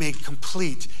 to be made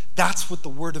complete. That's what the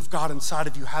word of God inside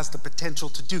of you has the potential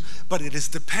to do. But it is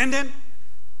dependent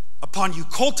upon you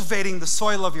cultivating the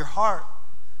soil of your heart,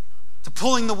 to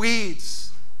pulling the weeds,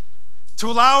 to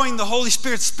allowing the Holy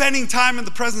Spirit, spending time in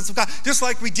the presence of God, just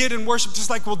like we did in worship,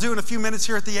 just like we'll do in a few minutes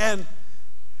here at the end.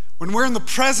 When we're in the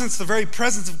presence, the very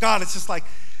presence of God, it's just like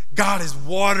God is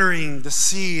watering the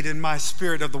seed in my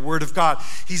spirit of the Word of God.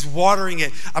 He's watering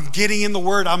it. I'm getting in the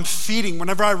Word. I'm feeding.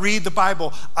 Whenever I read the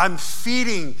Bible, I'm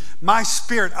feeding my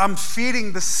spirit. I'm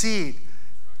feeding the seed.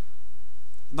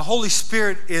 And the Holy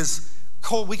Spirit is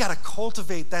we got to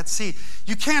cultivate that seed.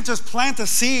 You can't just plant a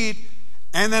seed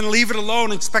and then leave it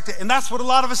alone and expect it. And that's what a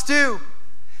lot of us do.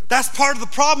 That's part of the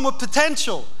problem with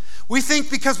potential. We think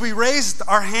because we raised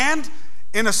our hand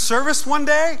in a service one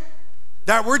day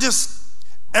that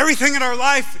everything in our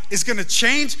life is going to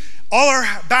change. All our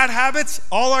bad habits,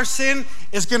 all our sin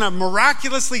is going to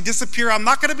miraculously disappear. I'm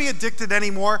not going to be addicted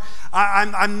anymore.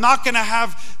 I'm not going to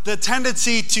have the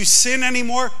tendency to sin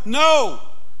anymore. No.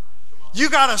 You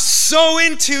got to sow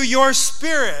into your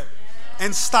spirit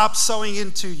and stop sowing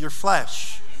into your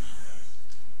flesh.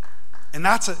 And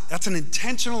that's an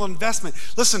intentional investment.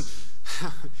 Listen,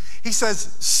 he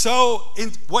says, sow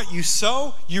in what you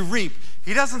sow, you reap.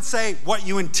 He doesn't say what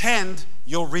you intend,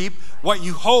 you'll reap. What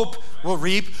you hope will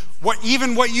reap.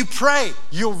 Even what you pray,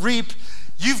 you'll reap.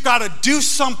 You've got to do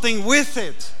something with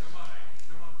it.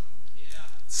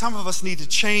 Some of us need to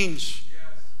change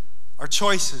our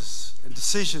choices and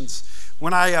decisions.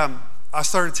 When I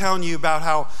started telling you about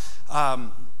how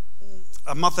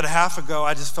a month and a half ago,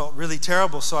 I just felt really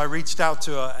terrible. So I reached out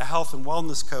to a health and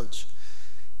wellness coach.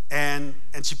 And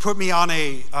she put me on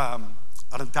a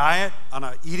diet, on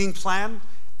an eating plan,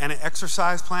 and an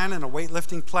exercise plan, and a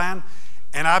weightlifting plan.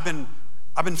 And I've been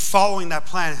following that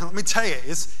plan. Let me tell you,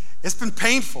 it's been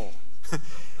painful.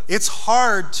 It's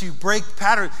hard to break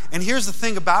patterns. And here's the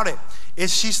thing about it,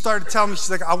 is she started telling me,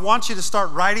 she's like, I want you to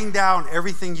start writing down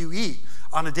everything you eat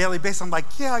on a daily basis. I'm like,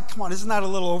 yeah, come on, isn't that a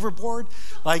little overboard?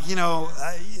 Like,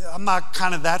 I'm not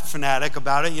kind of that fanatic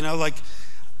about it,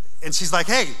 and she's like,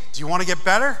 hey, do you want to get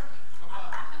better?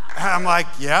 And I'm like,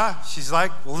 yeah. She's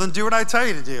like, well, then do what I tell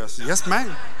you to do. I said, yes,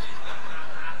 ma'am.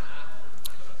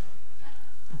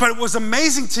 But it was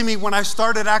amazing to me when I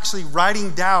started actually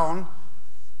writing down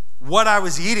what I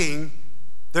was eating.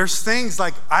 There's things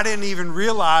like I didn't even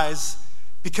realize,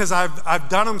 because I've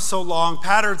done them so long,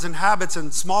 patterns and habits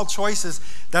and small choices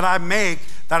that I make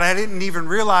that I didn't even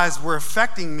realize were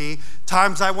affecting me.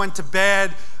 Times I went to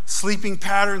bed, sleeping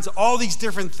patterns, all these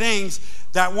different things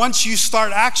that once you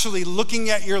start actually looking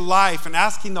at your life and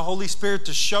asking the Holy Spirit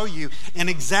to show you and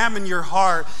examine your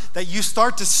heart, that you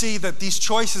start to see that these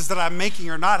choices that I'm making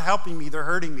are not helping me, they're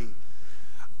hurting me.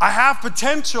 I have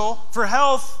potential for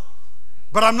health,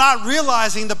 but I'm not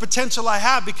realizing the potential I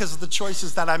have because of the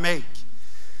choices that I make.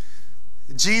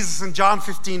 Jesus in John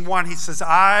 15:1, he says,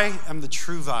 I am the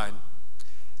true vine,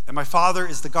 and my Father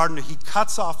is the gardener. He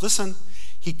cuts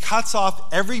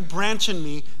off every branch in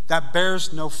me that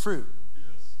bears no fruit.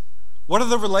 What are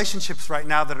the relationships right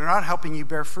now that are not helping you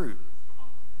bear fruit?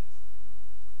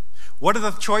 What are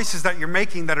the choices that you're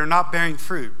making that are not bearing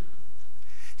fruit?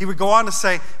 He would go on to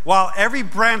say, while every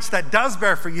branch that does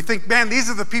bear fruit, you think, man, these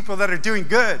are the people that are doing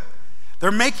good.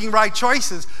 They're making right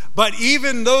choices. But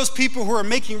even those people who are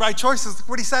making right choices, look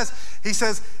what he says. He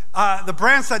says, the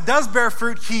branch that does bear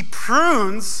fruit, he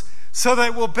prunes so that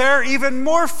it will bear even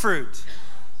more fruit.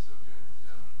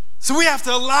 So we have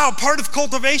to allow, part of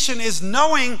cultivation is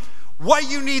knowing what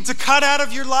you need to cut out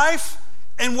of your life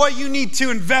and what you need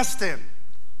to invest in.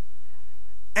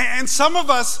 And some of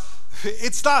us,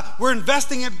 we're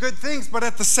investing in good things, but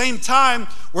at the same time,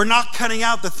 we're not cutting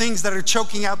out the things that are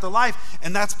choking out the life.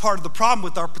 And that's part of the problem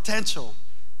with our potential,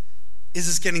 is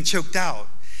it's getting choked out.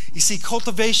 You see,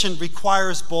 cultivation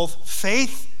requires both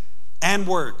faith and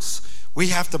works. We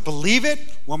have to believe it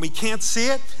when we can't see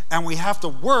it, and we have to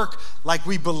work like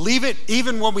we believe it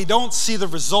even when we don't see the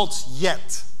results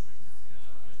yet.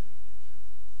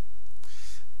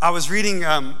 I was reading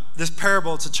this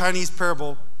parable. It's a Chinese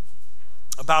parable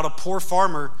about a poor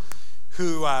farmer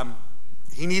who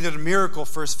he needed a miracle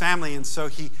for his family, and so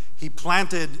he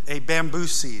planted a bamboo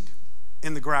seed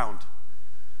in the ground,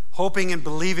 hoping and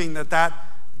believing that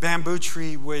bamboo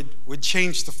tree would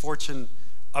change the fortune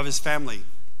of his family.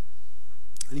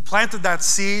 And he planted that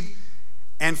seed,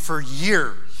 and for a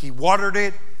year, he watered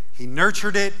it, he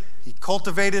nurtured it, he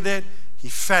cultivated it, he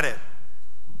fed it.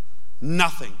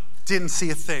 Nothing. Didn't see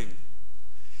a thing.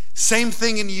 Same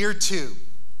thing in year 2.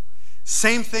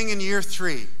 Same thing in year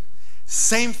 3.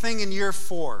 Same thing in year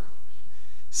 4.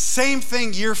 Same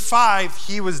thing year 5,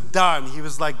 he was done. He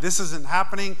was like, this isn't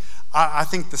happening. I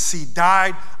think the seed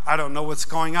died. I don't know what's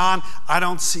going on. I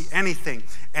don't see anything.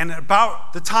 And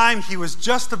about the time he was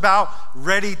just about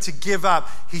ready to give up,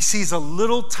 he sees a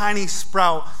little tiny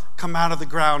sprout come out of the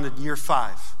ground in year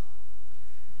 5.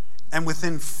 And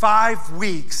within 5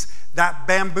 weeks, that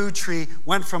bamboo tree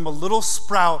went from a little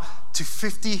sprout to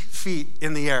 50 feet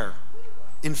in the air.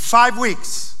 In 5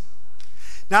 weeks.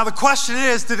 Now the question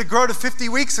is, did it grow to 50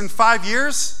 weeks in 5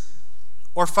 years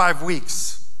or 5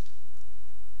 weeks?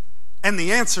 And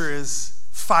the answer is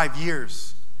 5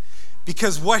 years.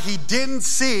 Because what he didn't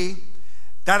see,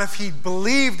 that if he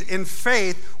believed in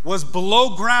faith, was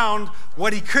below ground.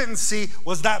 What he couldn't see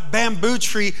was that bamboo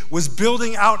tree was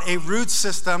building out a root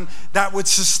system that would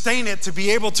sustain it to be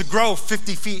able to grow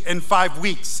 50 feet in 5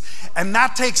 weeks. and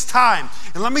that takes time.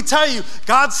 And let me tell you,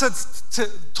 God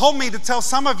told me to tell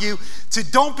some of you to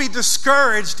don't be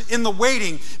discouraged in the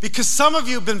waiting, because some of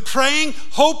you have been praying,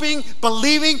 hoping,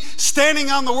 believing, standing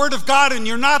on the word of God, and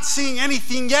you're not seeing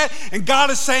anything yet. And God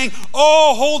is saying,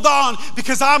 oh, hold on,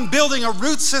 because I'm building a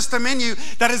root system in you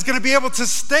that is going to be able to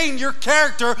sustain your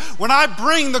character. When I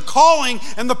bring the calling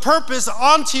and the purpose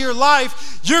onto your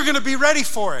life, you're going to be ready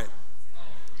for it.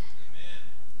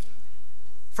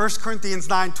 1 Corinthians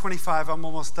 9:25, I'm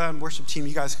almost done. Worship team,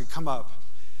 you guys could come up.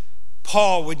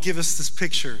 Paul would give us this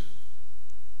picture.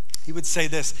 He would say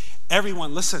this,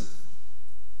 everyone, listen,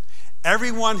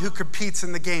 everyone who competes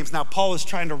in the games. Now, Paul is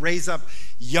trying to raise up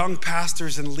young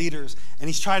pastors and leaders, and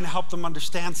he's trying to help them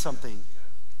understand something.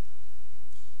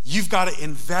 You've got to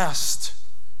invest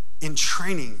in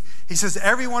training. He says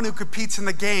everyone who competes in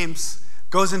the games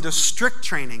goes into strict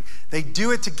training. They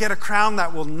do it to get a crown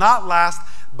that will not last,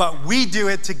 but we do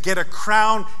it to get a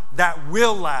crown that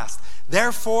will last.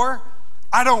 Therefore,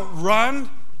 I don't run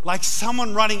like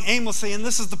someone running aimlessly. And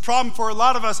this is the problem for a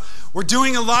lot of us. We're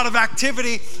doing a lot of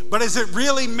activity, but is it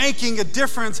really making a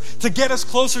difference to get us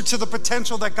closer to the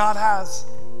potential that God has?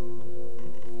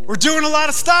 We're doing a lot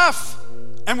of stuff,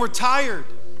 and we're tired.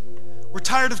 We're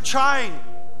tired of trying.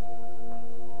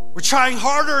 We're trying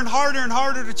harder and harder and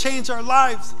harder to change our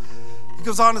lives. He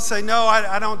goes on to say, no,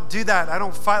 I don't do that. I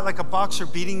don't fight like a boxer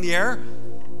beating the air.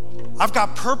 I've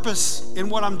got purpose in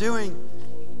what I'm doing.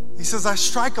 He says, I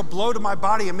strike a blow to my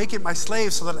body and make it my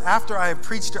slave, so that after I have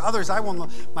preached to others, I will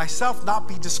myself not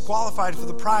be disqualified for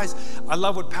the prize. I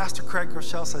love what Pastor Craig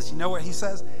Groeschel says. You know what he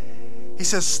says? He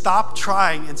says, stop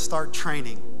trying and start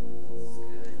training.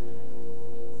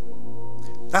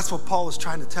 That's what Paul is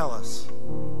trying to tell us.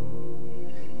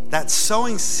 That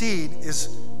sowing seed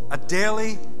is a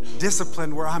daily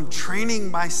discipline where I'm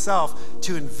training myself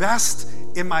to invest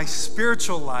in my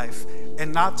spiritual life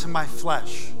and not to my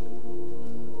flesh.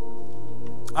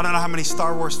 I don't know how many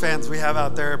Star Wars fans we have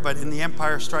out there, but in The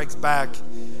Empire Strikes Back,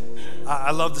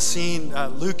 I love the scene.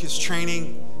 Luke is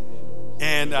training,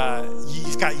 and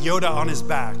he's got Yoda on his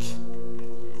back.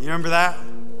 You remember that?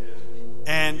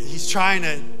 And he's trying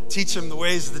to teach him the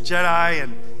ways of the Jedi,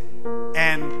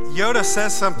 and Yoda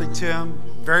says something to him,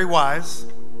 very wise.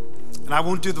 And I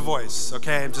won't do the voice,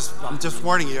 okay? I'm just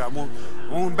warning you. I won't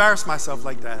embarrass myself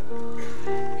like that.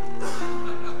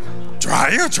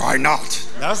 Try or try not.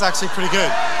 That was actually pretty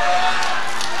good.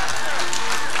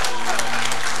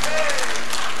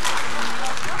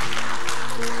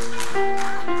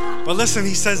 But listen,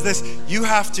 he says this, you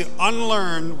have to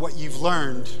unlearn what you've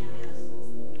learned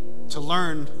to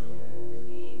learn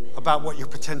about what your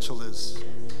potential is.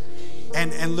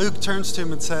 And Luke turns to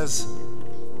him and says,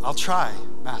 I'll try,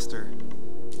 Master.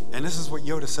 And this is what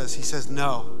Yoda says. He says,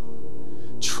 no,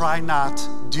 try not,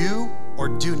 do or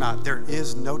do not. There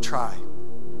is no try.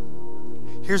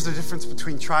 Here's the difference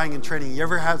between trying and training. You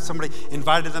ever had somebody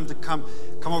invited them to come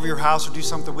over your house or do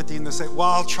something with you, and they say, well,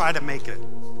 I'll try to make it.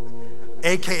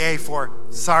 AKA for,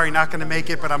 sorry, not gonna make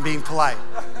it, but I'm being polite,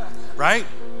 right?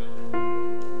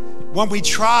 When we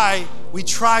try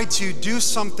to do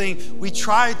something, we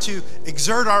try to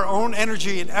exert our own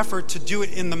energy and effort to do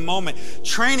it in the moment.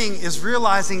 Training is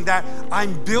realizing that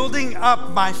I'm building up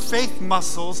my faith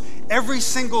muscles every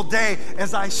single day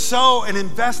as I sow and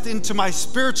invest into my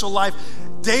spiritual life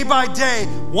day by day,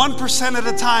 1% at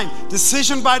a time,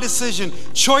 decision by decision,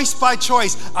 choice by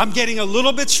choice. I'm getting a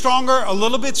little bit stronger, a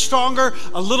little bit stronger,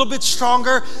 a little bit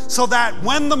stronger, so that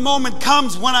when the moment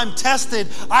comes, when I'm tested,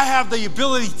 I have the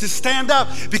ability to stand up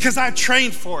because I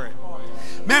trained for it.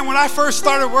 Man, when I first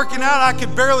started working out, I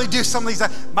could barely do some of these.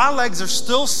 My legs are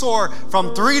still sore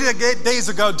from 3 days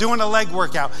ago doing a leg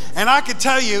workout. And I can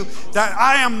tell you that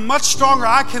I am much stronger.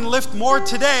 I can lift more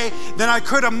today than I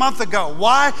could a month ago.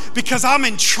 Why? Because I'm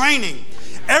in training.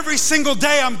 Every single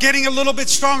day I'm getting a little bit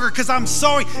stronger because I'm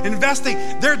sowing, investing.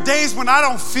 There are days when I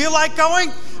don't feel like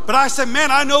going, but I said,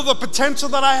 man, I know the potential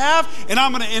that I have, and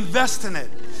I'm going to invest in it.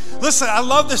 Listen, I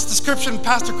love this description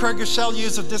Pastor Craig Groeschel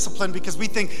used of discipline, because we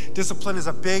think discipline is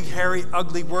a big, hairy,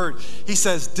 ugly word. He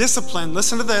says, discipline,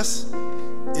 listen to this,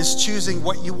 is choosing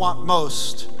what you want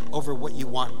most over what you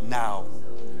want now.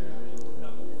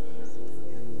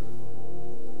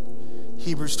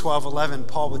 Hebrews 12:11,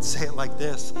 Paul would say it like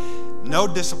this, no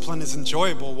discipline is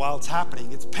enjoyable while it's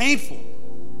happening. It's painful.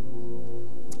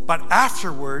 But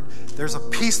afterward, there's a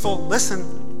peaceful,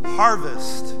 listen,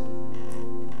 harvest,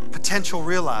 potential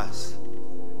realized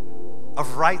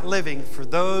of right living for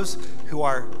those who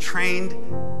are trained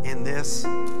in this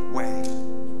way.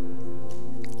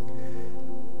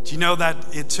 Do you know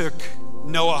that it took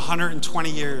Noah 120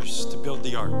 years to build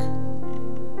the ark?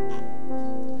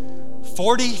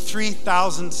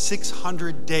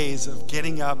 43,600 days of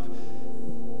getting up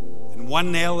and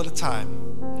one nail at a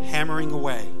time, hammering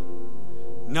away,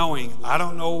 knowing I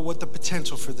don't know what the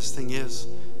potential for this thing is,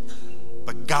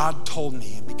 but God told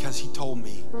me, and because he told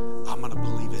me, I'm going to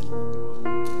believe it.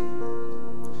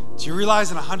 Do you realize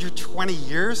in 120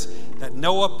 years that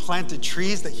Noah planted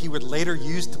trees that he would later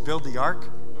use to build the ark?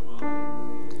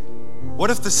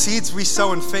 What if the seeds we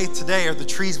sow in faith today are the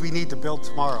trees we need to build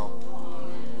tomorrow?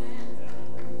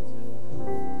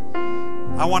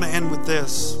 I want to end with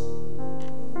this.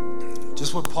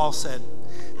 Just what Paul said.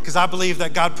 Because I believe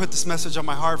that God put this message on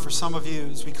my heart for some of you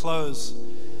as we close.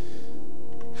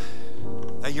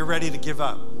 That you're ready to give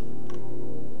up.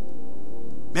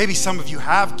 Maybe some of you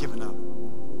have given up.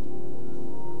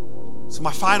 So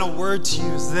my final word to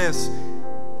you is this.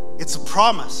 It's a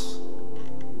promise,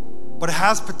 but it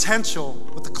has potential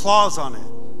with the clause on it.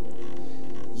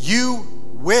 You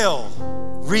will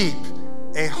reap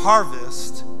a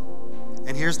harvest,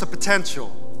 and here's the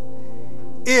potential,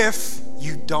 if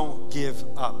you don't give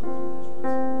up.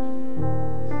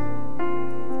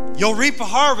 You'll reap a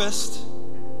harvest.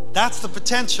 That's the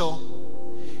potential.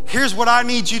 Here's what I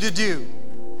need you to do.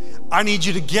 I need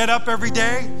you to get up every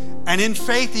day, and in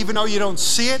faith, even though you don't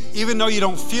see it, even though you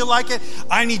don't feel like it,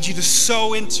 I need you to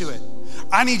sow into it.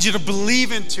 I need you to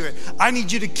believe into it. I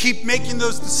need you to keep making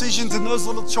those decisions and those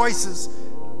little choices.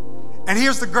 And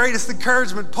here's the greatest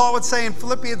encouragement. Paul would say in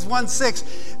Philippians 1:6,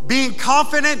 being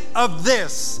confident of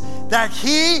this, that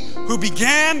he who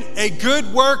began a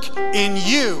good work in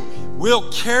you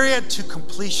will carry it to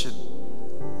completion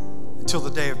until the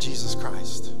day of Jesus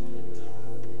Christ.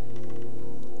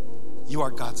 You are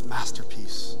God's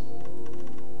masterpiece.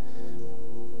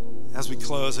 As we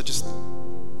close,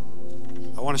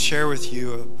 I want to share with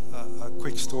you a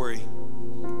quick story.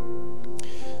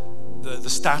 The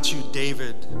statue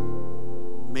David,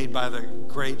 made by the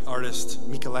great artist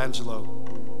Michelangelo,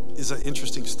 is an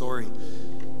interesting story.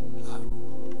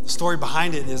 The story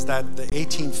behind it is that the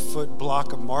 18-foot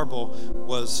block of marble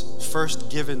was first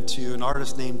given to an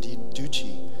artist named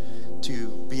Ducci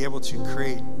to be able to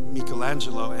create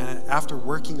Michelangelo. And after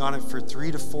working on it for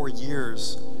 3 to 4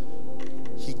 years,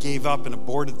 he gave up and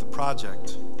aborted the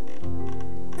project.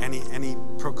 And he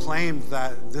proclaimed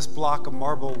that this block of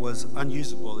marble was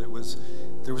unusable. There was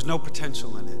no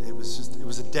potential in it. It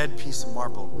was a dead piece of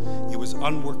marble. It was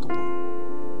unworkable.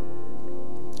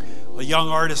 A young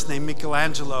artist named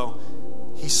Michelangelo,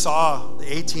 he saw the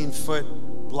 18-foot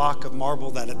block of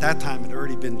marble that at that time had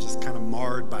already been just kind of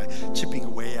marred by chipping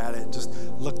away at it. It just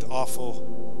looked awful.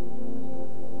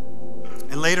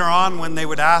 And later on, when they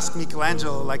would ask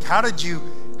Michelangelo, like, how did you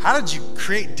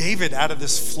create David out of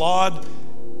this flawed,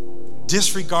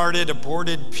 disregarded,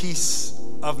 aborted piece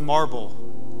of marble?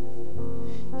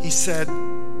 He said,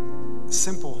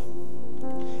 simple.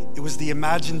 It was the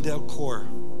imagine del cor.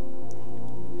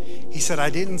 He said, I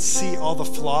didn't see all the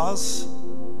flaws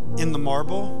in the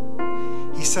marble.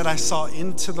 He said, I saw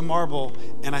into the marble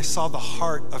and I saw the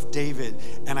heart of David,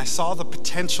 and I saw the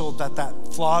potential that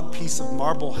flawed piece of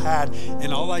marble had,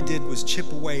 and all I did was chip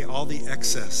away all the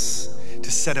excess to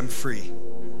set him free.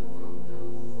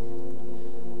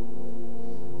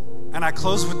 And I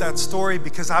close with that story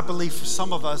because I believe for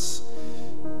some of us,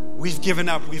 we've given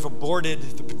up, we've aborted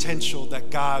the potential that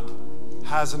God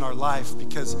has in our life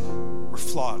because we're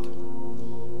flawed.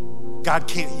 God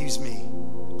can't use me.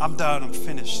 I'm done, I'm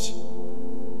finished.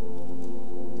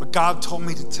 But God told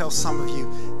me to tell some of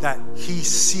you that he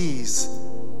sees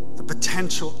the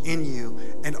potential in you,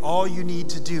 and all you need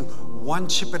to do, one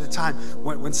chip at a time.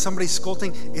 When somebody's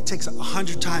sculpting, it takes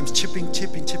 100 times, chipping,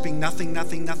 nothing,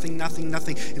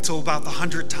 until about the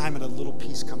 100th time and a little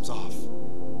piece comes off.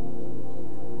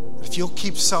 If you'll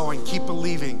keep sowing, keep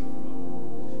believing,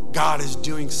 God is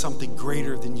doing something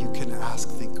greater than you can ask,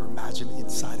 think, or imagine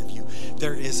inside of you.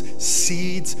 There is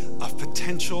seeds of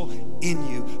potential in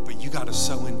you, but you got to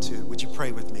sow into it. Would you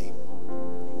pray with me?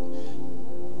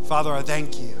 Father, I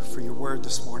thank you for your word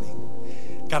this morning.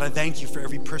 God, I thank you for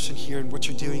every person here and what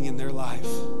you're doing in their life.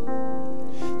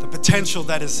 The potential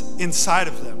that is inside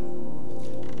of them.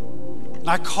 And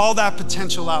I call that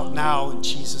potential out now in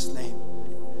Jesus' name.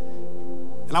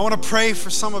 And I want to pray for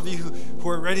some of you who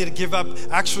are ready to give up.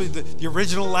 Actually, the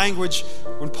original language,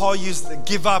 when Paul used the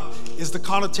give up, is the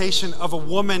connotation of a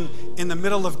woman in the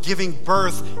middle of giving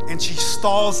birth, and she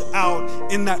stalls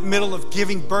out in that middle of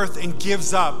giving birth and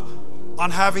gives up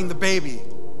on having the baby.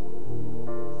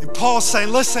 And Paul's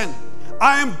saying, listen,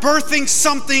 I am birthing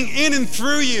something in and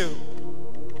through you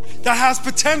that has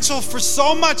potential for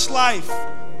so much life.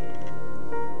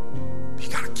 But you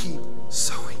got to keep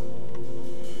sowing.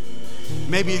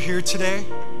 Maybe you're here today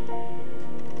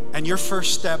and And your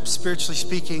first step, spiritually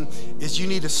speaking, is you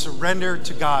need to surrender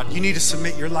to God. You need to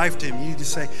submit your life to him. You need to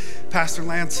say, Pastor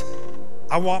Lance,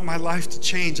 I want my life to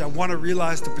change. I want to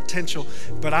realize the potential,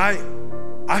 but I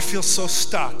feel so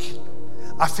stuck.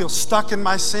 I feel stuck in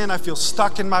my sin. I feel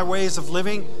stuck in my ways of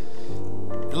living.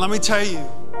 And let me tell you,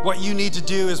 what you need to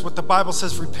do is what the Bible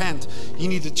says, repent. You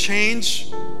need to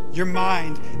change your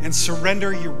mind and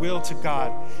surrender your will to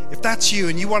God. If that's you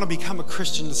and you want to become a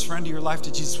Christian, to surrender your life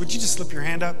to Jesus, would you just slip your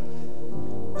hand up?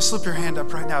 Just slip your hand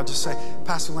up right now. Just say,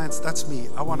 Pastor Lance, that's me.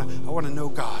 I want to know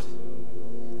God.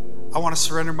 I want to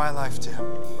surrender my life to him.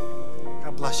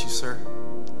 God bless you, sir.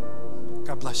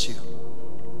 God bless you.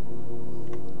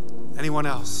 Anyone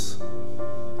else?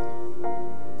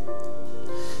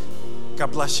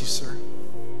 God bless you, sir.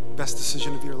 Best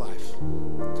decision of your life.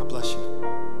 God bless you.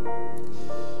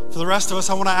 For the rest of us,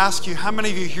 I want to ask you, how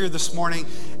many of you here this morning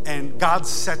and God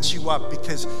set you up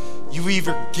because you've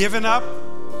either given up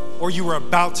or you were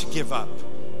about to give up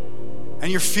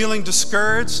and you're feeling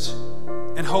discouraged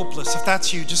and hopeless? If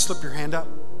that's you, just slip your hand up.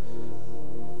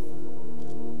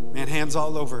 Man, hands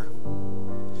all over.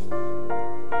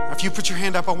 If you put your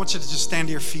hand up, I want you to just stand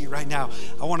to your feet right now.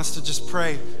 I want us to just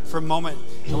pray for a moment,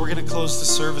 and we're going to close the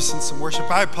service in some worship.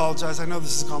 I apologize. I know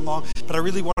this has gone long, but I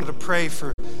really wanted to pray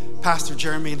for Pastor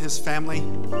Jeremy and his family.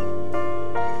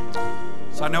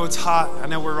 So I know it's hot. I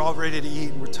know we're all ready to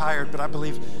eat and we're tired, but I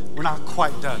believe we're not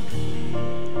quite done.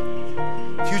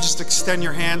 If you just extend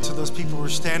your hand to those people who are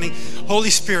standing, Holy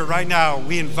Spirit, right now,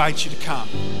 we invite you to come.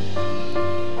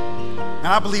 And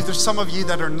I believe there's some of you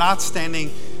that are not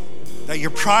standing, that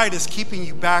your pride is keeping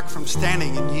you back from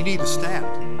standing, and you need to stand.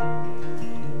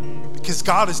 Because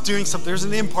God is doing something. There's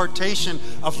an impartation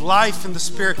of life in the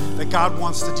Spirit that God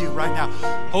wants to do right now.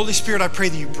 Holy Spirit, I pray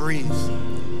that you breathe.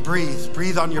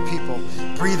 Breathe on your people.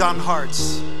 Breathe on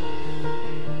hearts.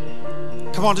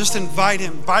 Come on, just invite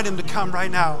him to come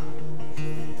right now.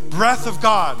 Breath of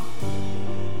God,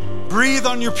 breathe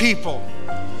on your people.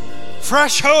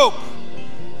 Fresh hope,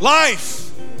 life.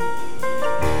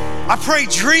 I pray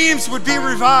dreams would be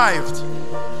revived.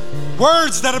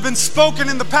 Words that have been spoken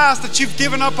in the past that you've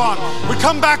given up on would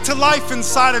come back to life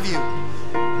inside of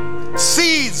you.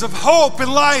 Seeds of hope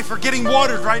and life are getting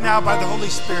watered right now by the Holy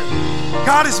Spirit.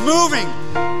 God is moving.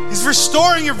 He's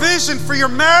restoring your vision for your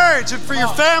marriage and for your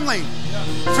family,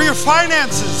 for your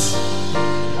finances.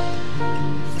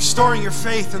 Restoring your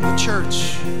faith in the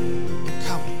church.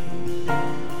 Come,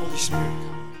 Holy Spirit.